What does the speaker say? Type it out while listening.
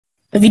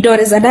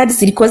vidole za dad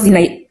zilikuwa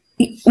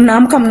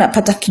unaamka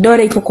mnapata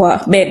kidole iko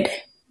kwa bed.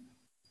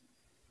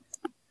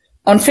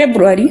 On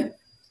February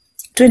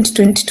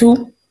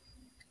 2022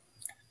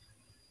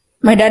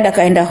 my dad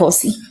akaenda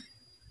hosi.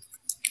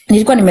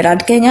 Nilikuwa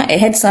nimerad Kenya, I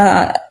had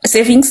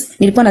savings,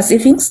 nilikuwa na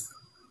savings,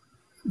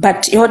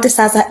 but yote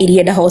sasa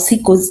ilienda hosi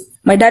cause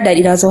my dad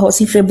alilazwa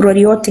hosi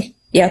February yote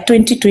ya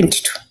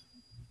 2022.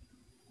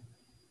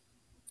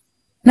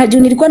 Na juu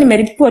nilikuwa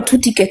nimelipwa 2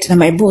 ticket na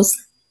my boss.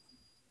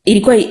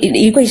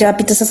 Ilikuwa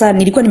ishapita sasa,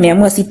 nilikuwa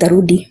nimeamua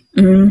sitarudi.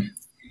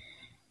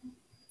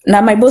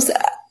 Na my boss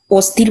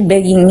was still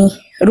begging me,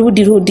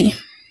 rudi.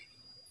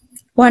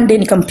 One day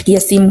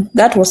nikampigia simu,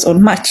 that was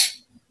on March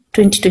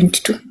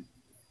 2022.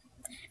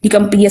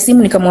 Nikampigia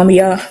simu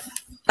nikamwambia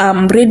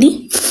I'm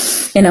ready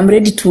and I'm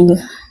ready to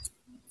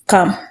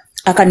come.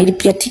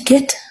 Akanilipia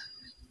ticket.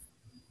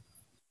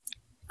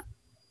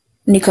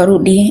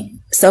 Nikarudi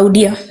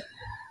Saudia.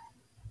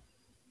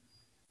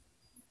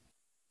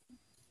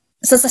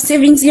 Sasa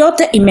savings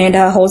yote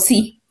imeenda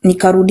hosi.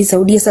 Nikarudi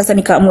Saudia sasa,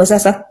 nikaamua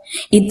sasa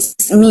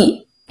it's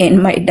me and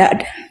my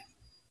dad.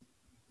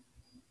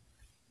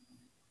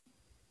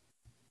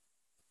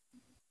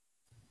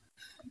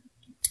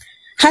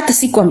 Hata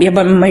sikuambia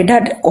my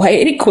dad kwa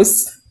heri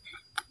cause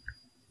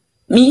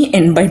me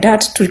and my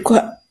dad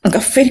tulikuwa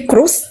very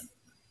close.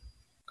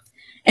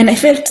 And I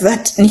felt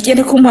that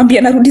nikienda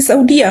kumwambia narudi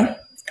Saudia,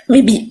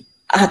 maybe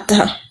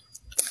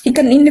he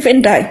can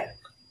even die.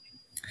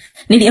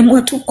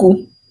 Niliamua tu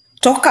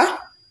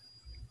kutoka,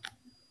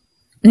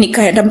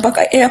 nikaenda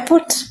mpaka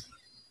airport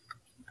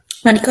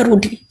na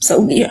nikarudi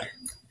Saudia.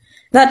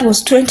 That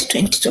was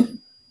 2022.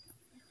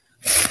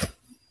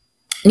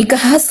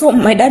 Nikahaso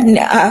my dad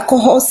ako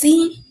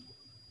hosi.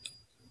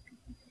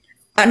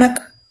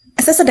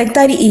 Sasa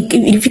daktari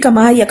ilifika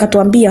mahali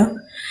akatuambia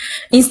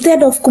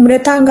instead of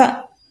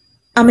kumletanga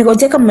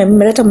amegojeka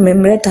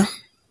mmemleta,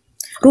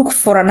 look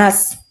for a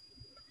nurse,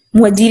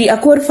 mwajiri a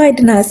qualified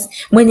nurse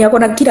mwenye ako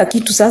na kila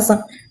kitu.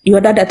 Sasa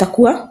your dad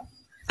atakuwa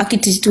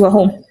akititiwa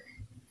home.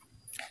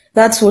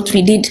 That's what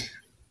we did.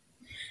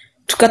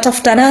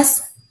 Tukatafuta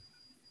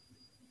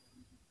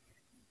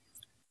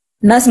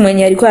nurse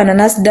mwenye alikuwa na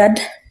nurse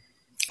dad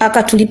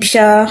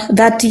akatulipisha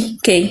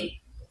 30k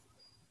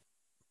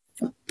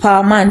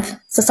per month.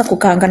 Sasa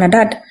kukaanga na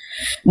dad,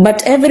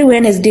 but every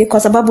Wednesday, kwa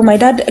sababu my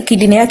dad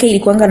kidney yake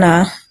ilikuanga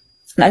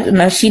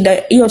na shida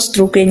hiyo,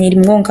 stroke yenye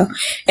ilimgonga.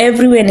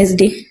 Every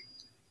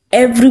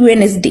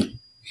Wednesday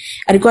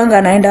alikuanga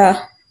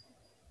anaenda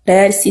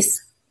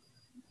dialysis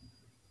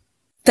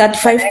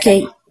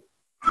 35k.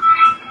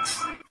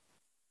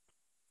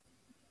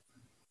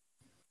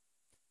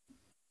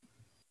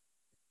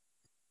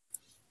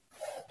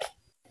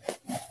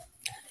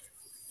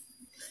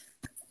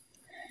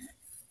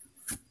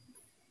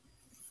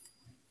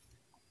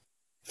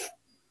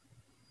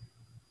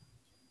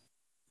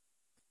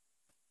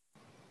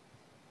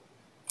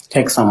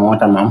 Take some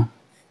water, mom.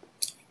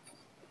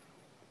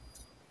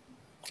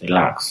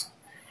 Relax.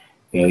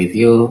 We're with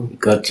you. We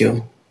got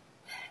you.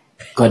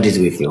 God is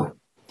with you.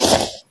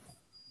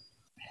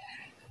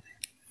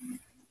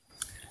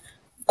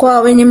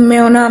 Kwa wenye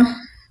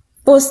mmeona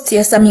post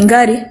ya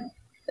Samingari,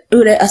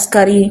 yule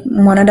askari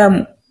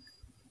mwanadamu,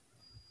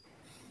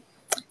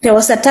 there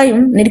was a time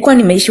nilikuwa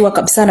nimeishiwa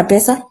kabisa na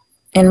pesa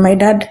and my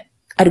dad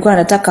alikuwa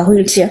anataka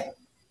wheelchair.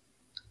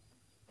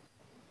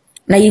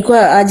 Na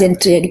ilikuwa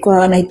urgent,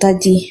 alikuwa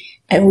anahitaji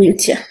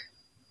wheelchair.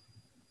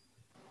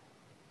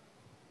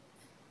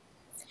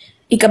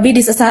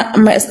 Ikabidi sasa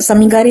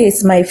Samingari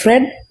is my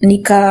friend,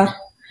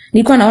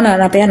 nilikuwa naona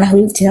anapeana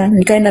wheelchair,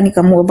 nikaenda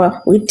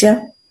nikamuomba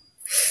wheelchair.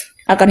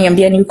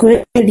 Akaniambia ni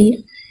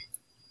kweli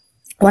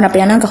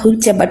wanapeananga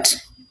wheelchair but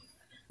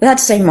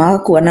that time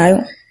hawakuwa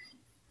nayo.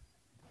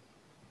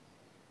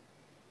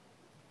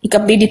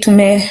 Ikabidi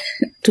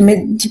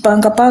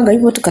tumejipanga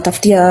hivyo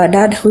tukatafutia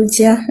dad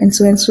wheelchair and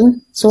so.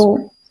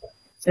 So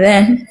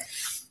then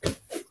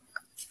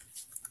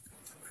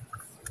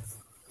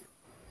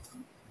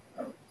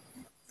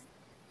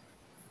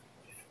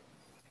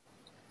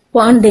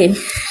one day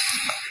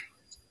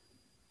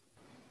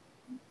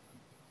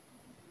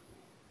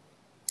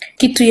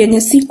kitu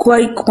yenye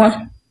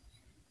sikuwa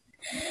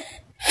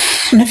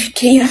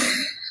nafikiria,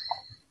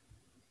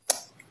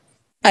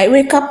 I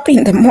wake up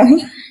in the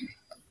morning,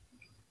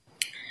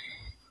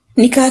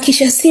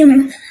 nikaakisha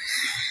simu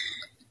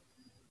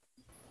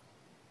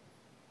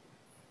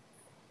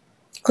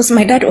because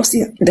my dad was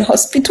in the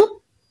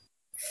hospital.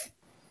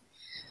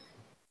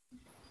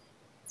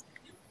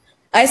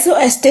 I saw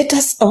a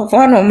status of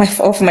one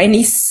of my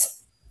niece.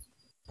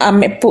 A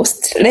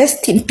post,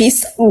 rest in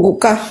peace,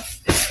 Uguka.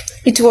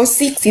 It was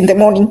 6 in the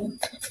morning.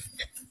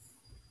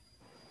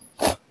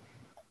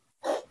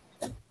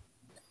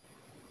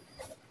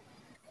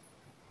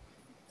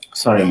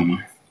 Sorry,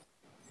 mama.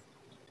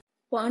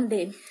 One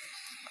day,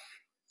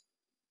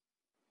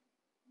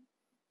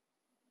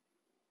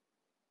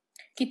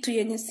 kitu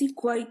yenye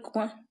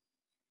sikuwa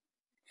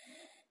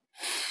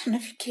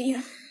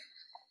nafikiria,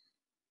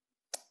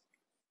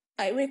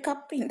 I wake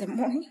up in the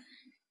morning,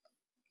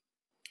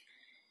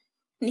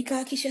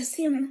 nikaakisha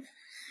simu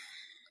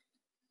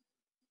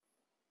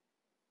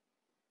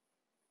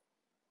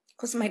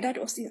because my dad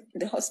was in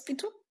the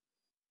hospital.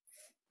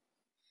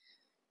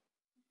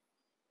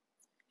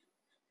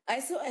 I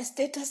saw a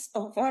status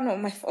of one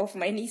of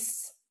my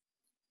niece.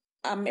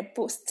 A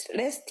post,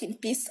 rest in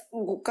peace,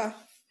 Uguka.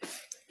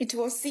 It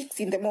was 6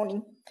 in the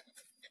morning.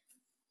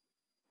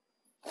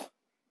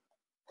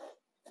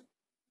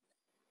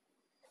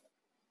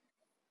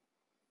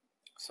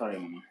 Sorry,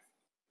 Mama.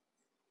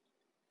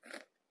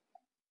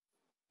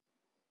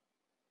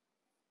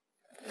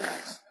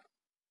 Relax.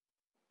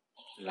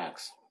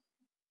 Relax.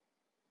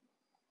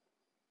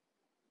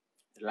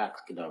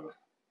 Relax kidogo.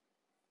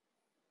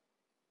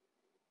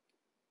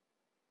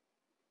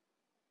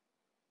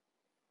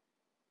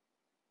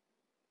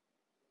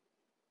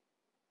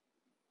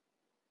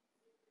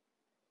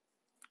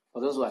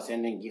 For those who are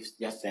sending gifts,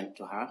 just send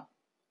to her.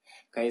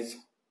 Guys,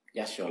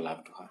 just show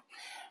love to her.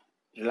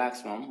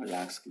 Relax, Mom.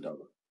 Relax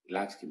kidogo.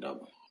 Relax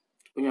kidogo.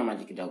 Kunywa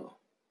maji kidogo.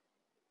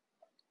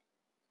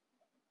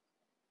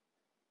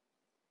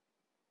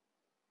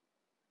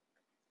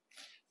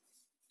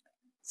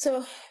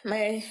 So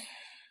my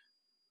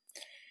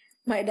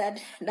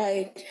dad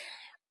died.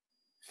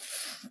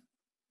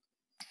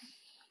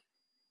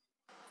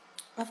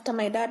 After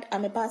my dad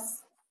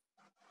amepass,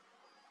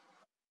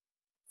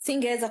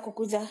 singeweza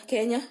kukuja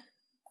Kenya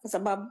kwa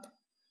sababu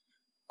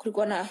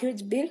kulikuwa na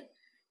huge bill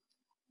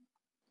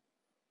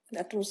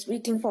that was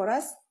waiting for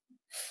us.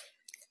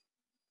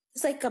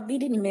 Sasa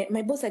ikabidi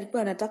my boss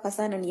alikuwa anataka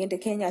sana niende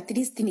Kenya, at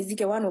least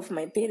nizike one of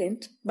my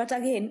parent, but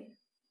again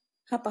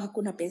hapa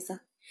hakuna pesa.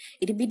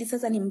 Ilibidi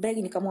sasa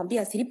nimbegi,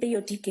 nikamwambia asilipe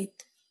hiyo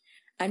ticket,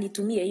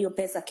 anitumie hiyo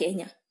pesa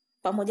Kenya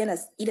pamoja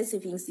na ile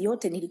savings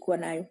yote nilikuwa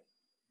nayo.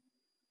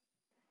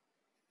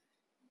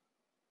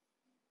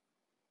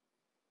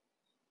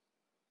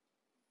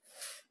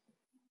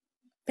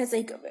 Pesa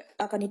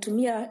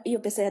akanitumia hiyo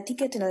pesa ya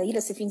ticket na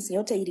ile savings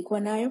yote ilikuwa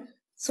nayo.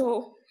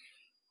 So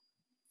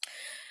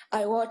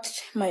I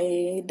watched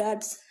my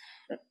dad's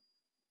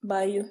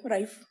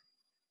bio-life.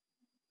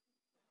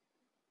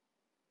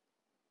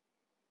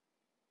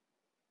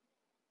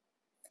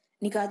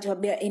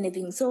 Nikajwambia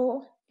anything.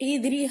 So hii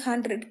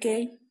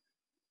 300k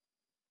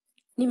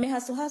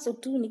nimehaso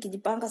tu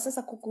nikijipanga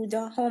sasa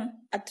kukuja home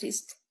at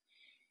least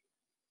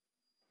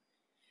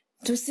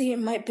to see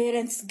my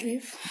parents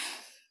grief.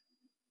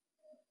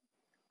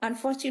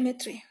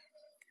 Unfortunately,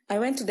 I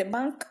went to the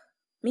bank,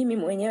 mimi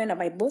mwenyewe na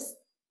my boss,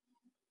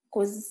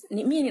 cause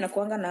mimi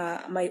ninakuanga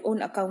na my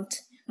own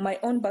account, my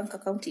own bank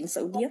account in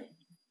Saudi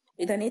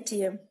with an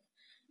ATM.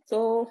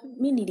 So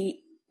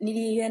mimi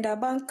nilienda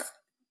bank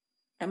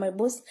na my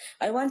boss.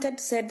 I wanted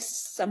to send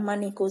some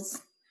money cause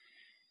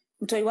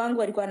mtoi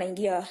wangu alikuwa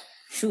anaingia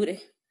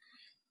shule.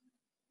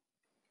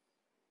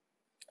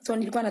 So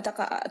nilikuwa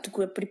nataka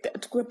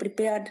tukue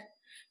prepared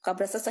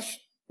kabla sasa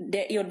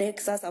hiyo deck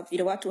sasa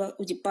vile watu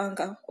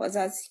ujipanga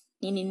wazazi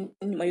nini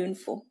my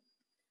uniform.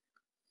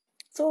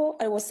 So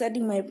I was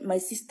sending my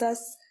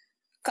sisters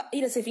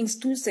ile savings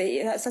tu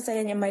sasa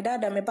yenye my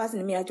dad amepass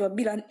nimeachwa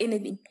bila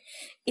anything.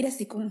 Ile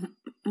siku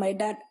my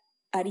dad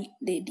ali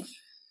dead,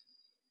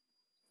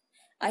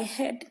 I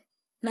had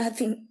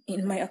nothing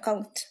in my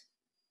account.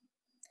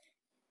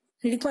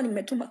 Nilikuwa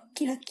nimetuma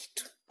kila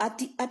kitu,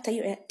 hata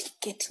hiyo ya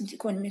ticket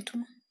nilikuwa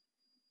nimetuma.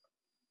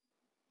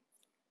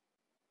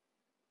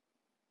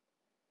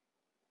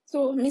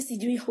 So mimi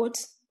sijui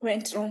what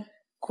went wrong,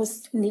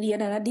 cause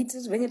nilienda na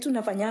details venye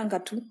tunafanyanga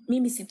tu.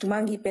 Mimi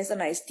situmangi pesa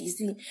na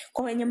STC.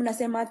 Kwa wenye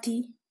mnasema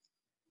ati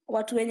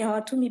watu wenye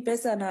hawatumi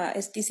pesa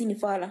na STC ni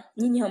fala,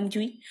 nyinyi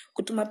hamjui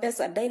kutuma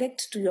pesa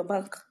direct to your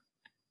bank.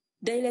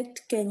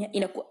 Direct Kenya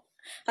inakuwa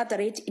hata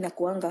rate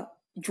inakuanga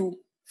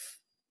juu.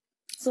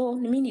 So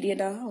mimi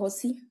nilienda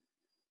hosi.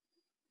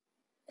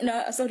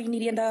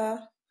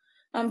 Nilienda,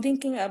 I'm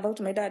thinking about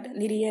my dad.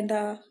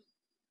 Nilienda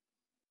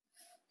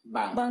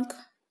bank.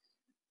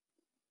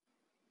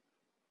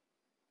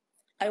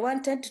 I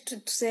wanted to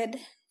send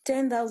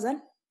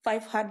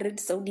 10,500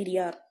 Saudi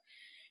riyal.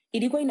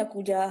 Ilikuwa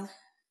inakuja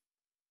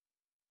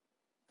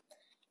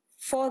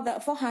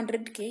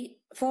 400k,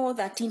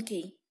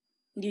 413k.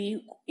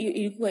 Ndio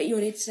ilikuwa hiyo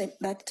rate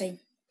that time.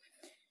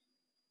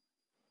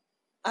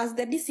 As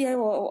the DCI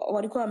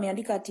walikuwa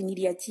wameandika ati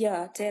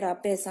niliachia Tera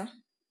pesa.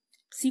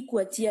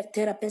 Sikuachia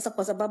Tera pesa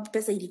kwa sababu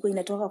pesa ilikuwa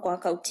inatoka kwa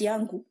account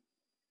yangu.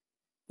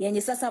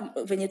 Yenye sasa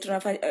venye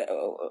tunafanya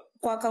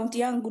kwa account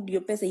yangu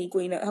ndio pesa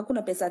ilikuwa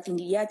hakuna pesa ati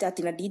niliacha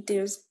ati na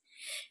details.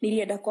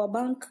 Nilienda kwa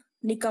bank,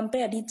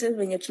 nikampea details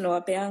venye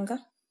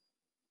tunawapeanga.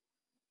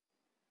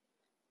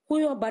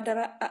 Huyo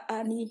badala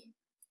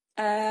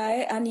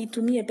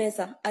anitumie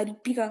pesa,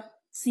 alipiga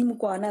simu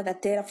kwa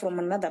another Tera from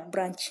another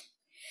branch.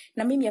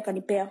 Na mimi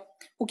akanipea.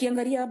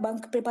 Ukiangalia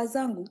bank papers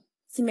zangu,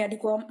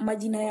 zimeandikwa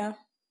majina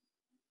ya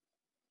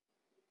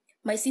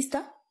my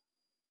sister.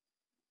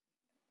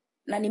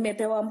 Na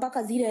nimepewa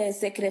mpaka zile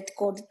secret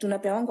code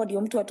tunapewa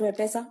ndio mtu atoe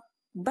pesa,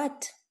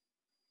 but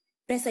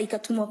pesa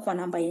ikatumwa kwa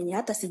namba yenye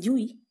hata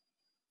sijui,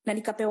 na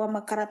nikapewa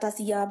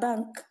makaratasi ya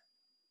bank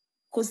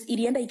cause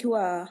ilienda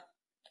ikiwa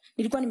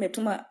nilikuwa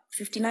nimetuma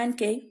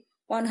 59k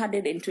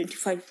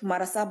 125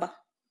 mara 7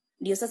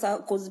 ndio sasa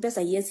cause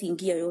pesa yes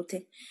ingia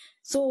yote.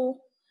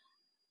 So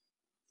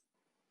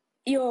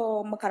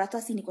hiyo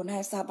makaratasi niko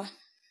nayo 7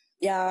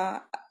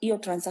 ya hiyo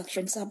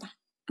transaction 7.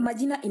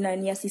 Majina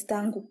ni ya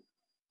sistangu,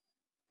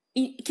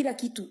 kila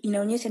kitu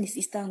inaonyesha ni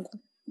sistangu,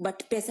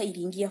 but pesa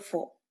iliingia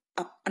for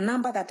a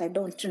number that I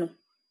don't know,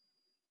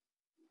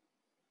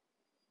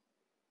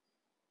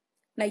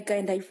 na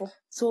ikaenda hivyo.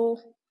 So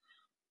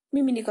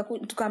mimi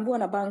tukaambiwa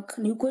na bank,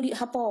 ni ukweli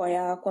hapo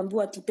ya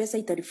kuambiwa ati pesa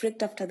ita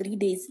reflect after 3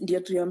 days, ndio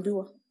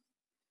tuliambiwa.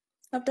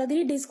 After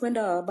 3 days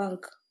kwenda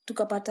bank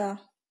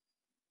tukapata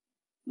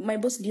my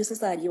boss ndio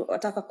sasa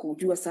alitaka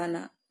kujua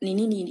sana ni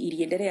nini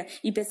iliendelea.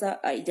 Hii pesa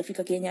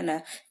haijafika Kenya,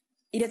 na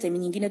ile time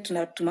nyingine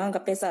tunatumanga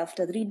pesa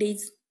after 3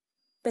 days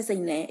pesa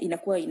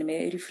inakuwa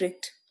ime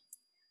reflect.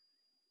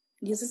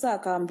 Ndio sasa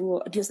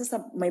akaambiwa, ndio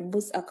sasa my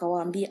boss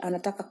akawaambia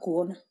anataka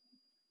kuona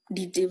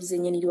details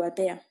zenye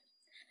niliwapea,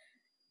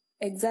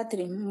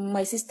 exactly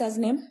my sister's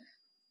name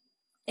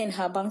and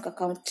her bank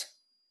account.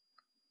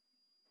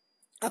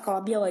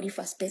 Akawaambia wa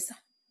reverse pesa,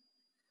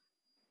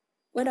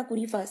 wenda ku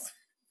reverse.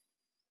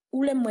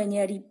 Ule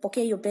mwenye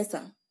alipokea hiyo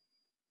pesa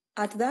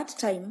at that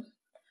time,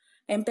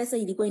 M-Pesa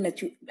ilikuwa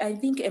I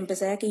think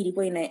M-Pesa yake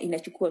ilikuwa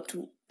inachukua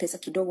tu pesa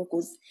kidogo,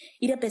 cause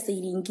ile pesa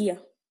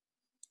iliingia,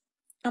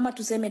 ama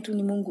tuseme tu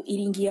ni Mungu,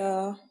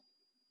 iliingia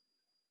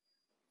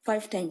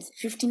 5 times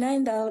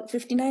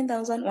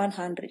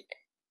 59,100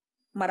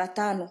 mara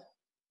 5.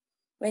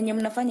 Wenye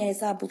mnafanya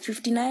hesabu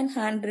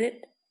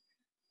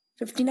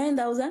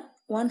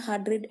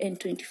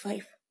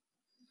 59,125.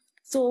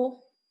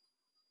 So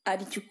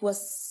alichukua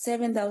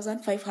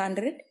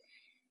 7,500,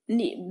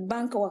 ni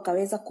bank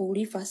wakaweza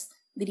ku-reverse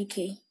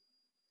 3k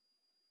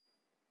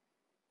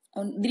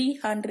on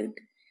 300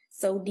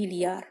 Saudi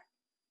riyal.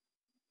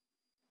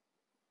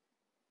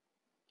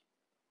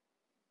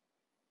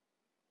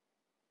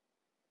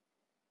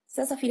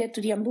 Sasa vile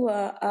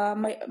tuliambiwa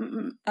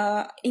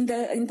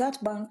in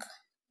that bank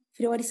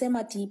vile walisema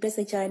ati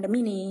pesa ichaenda,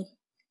 mimi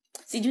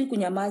sijui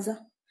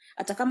kunyamaza.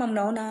 Hata kama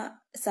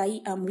mnaona sahi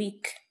I'm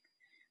weak,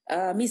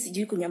 mimi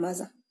sijui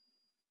kunyamaza.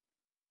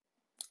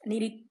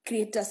 Nili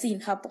create a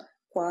scene hapo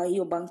kwa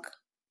hiyo bank,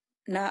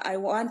 na I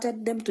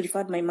wanted them to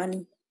refund my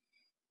money.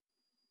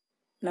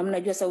 Na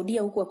mnajua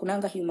Saudia huku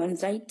hakunanga human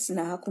rights,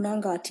 na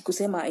hakunanga ati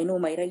kusema I know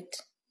my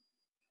right.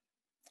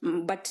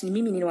 But ni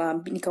mimi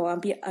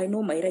nikawaambia I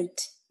know my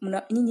right.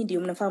 Nyinyi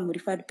ndio mnafaa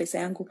mrefund pesa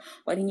yangu.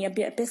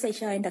 Waliniambia pesa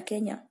ishaenda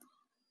Kenya,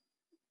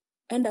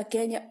 enda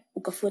Kenya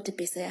ukafuate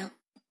pesa yako.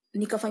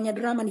 Nikafanya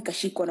drama,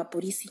 nikashikwa na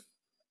polisi.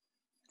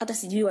 Hata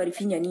sijui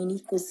walifinya nini,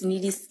 cause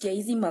nilisikia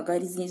hizi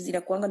magari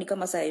zinakuanga ni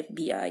kama sa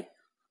FBI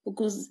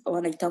huku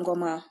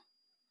wanaitangwa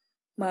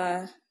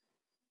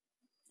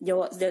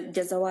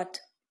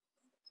jazawat.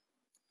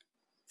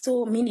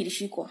 So mimi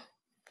nilishikwa.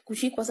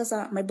 Kushikwa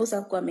sasa, my boss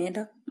hakuwa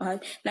ameenda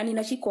na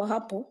ninashikwa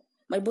hapo.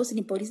 My boss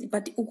ni polisi,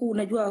 but huku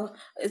unajua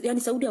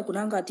yani Saudi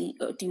hakunanga ati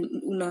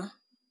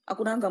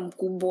hakunanga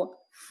mkubwa.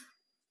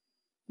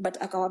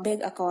 But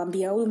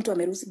akawaambia huyu mtu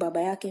ameruhusi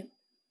baba yake,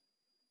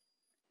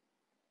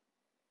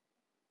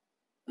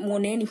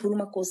 muoneni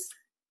huruma, cause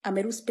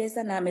ameruhusi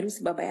pesa na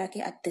ameruhusi baba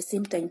yake at the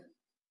same time.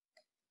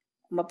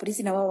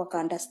 Mapolisi na wao waka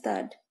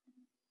understand,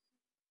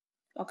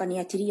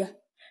 wakaniachilia.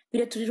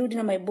 Vile tulirudi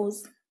na my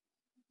boss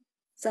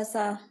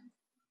sasa,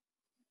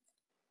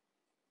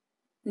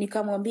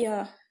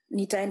 nikamwambia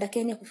nitaenda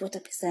Kenya kufuata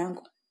pesa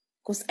yangu,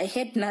 cause I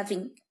had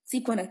nothing,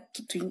 sikuwa na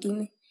kitu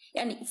kingine.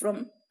 Yani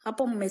from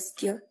hapo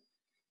mmesikia,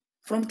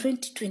 from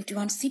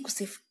 2021 siku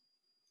save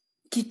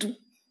kitu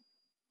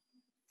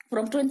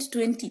from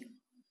 2020.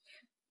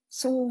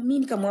 So mimi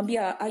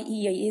nikamwambia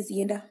haiwezi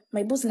enda.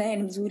 My boss naye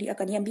ni mzuri,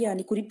 akaniambia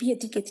nikulipie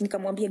ticket,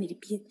 nikamwambia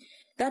nilipie.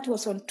 That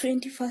was on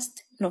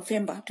 21st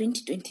November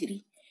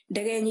 2023.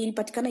 Ndege yenye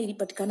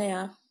ilipatikana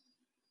ya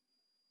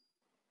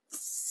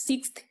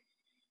 6th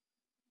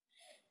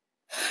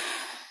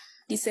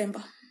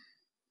December.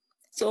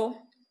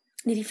 So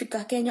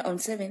nilifika Kenya on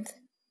 7th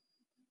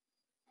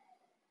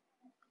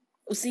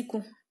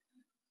usiku,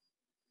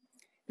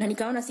 na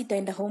nikaona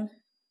sitaenda home.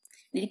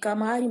 Nilikaa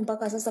mahali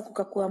mpaka sasa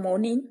kukakuwa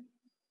morning,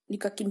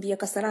 nikakimbia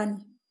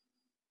Kasarani.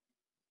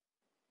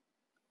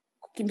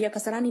 Kukimbia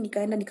Kasarani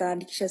nikaenda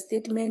nikaandikisha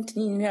statement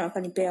nini,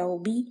 wakanipea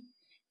OB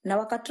na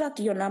wakatrack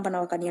hiyo namba,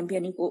 na wakaniambia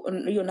niko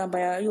hiyo namba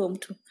ya hiyo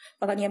mtu,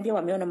 wakaniambia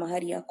wameona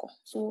mahali yako.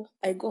 So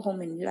I go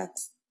home and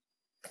relax.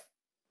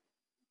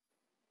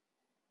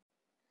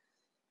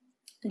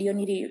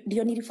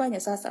 Ndio nilifanya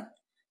sasa.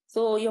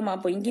 So hiyo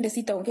mambo ingine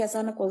sitaongea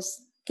sana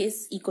cause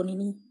case iko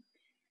nini,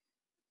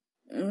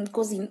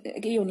 cause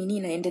hiyo nini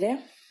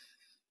inaendelea.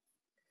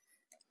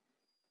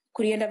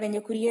 Kulienda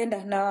venye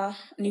kulienda, na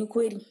ni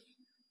ukweli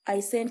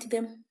I sent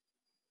them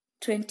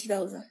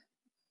 20,000.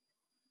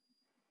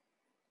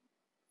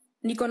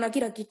 Niko na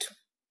kila kitu.